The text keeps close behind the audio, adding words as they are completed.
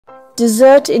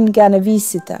Dessert engaña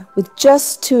visita with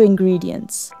just 2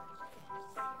 ingredients.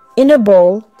 In a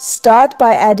bowl, start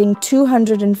by adding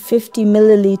 250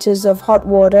 milliliters of hot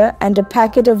water and a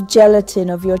packet of gelatin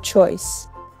of your choice.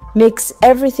 Mix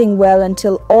everything well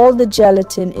until all the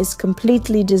gelatin is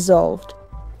completely dissolved.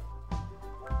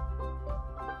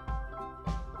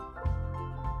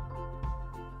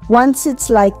 Once it's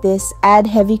like this, add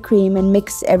heavy cream and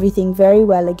mix everything very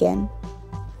well again.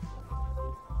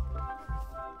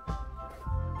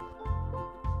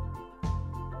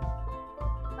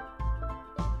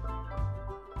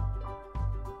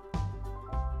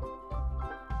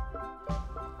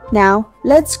 Now,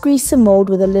 let's grease a mold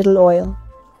with a little oil.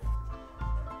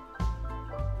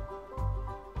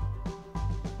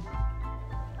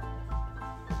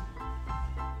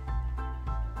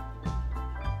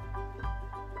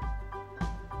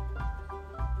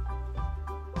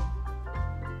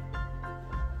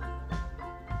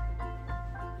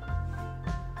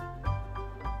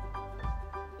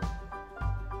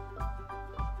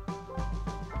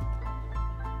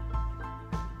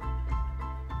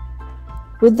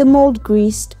 With the mold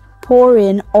greased, pour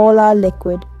in all our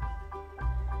liquid.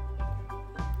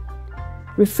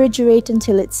 Refrigerate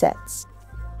until it sets.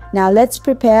 Now let's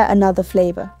prepare another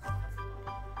flavor.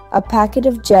 A packet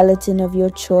of gelatin of your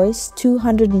choice,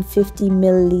 250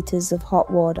 milliliters of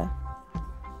hot water.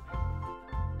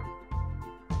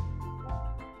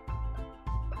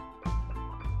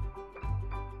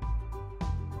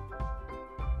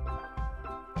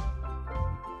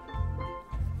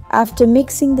 After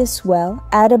mixing this well,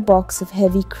 add a box of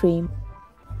heavy cream.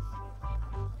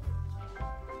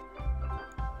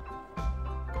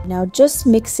 Now just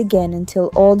mix again until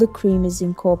all the cream is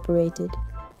incorporated.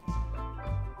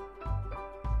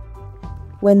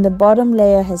 When the bottom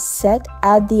layer has set,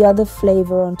 add the other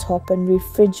flavor on top and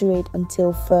refrigerate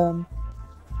until firm.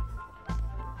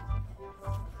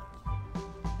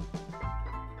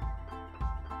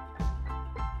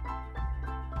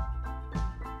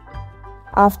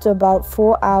 After about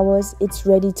 4 hours, it's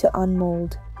ready to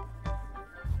unmold.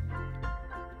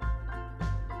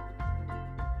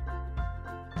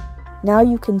 Now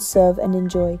you can serve and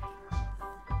enjoy.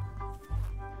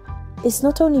 It's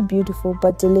not only beautiful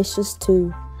but delicious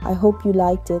too. I hope you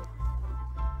liked it.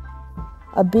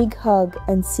 A big hug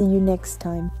and see you next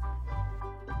time.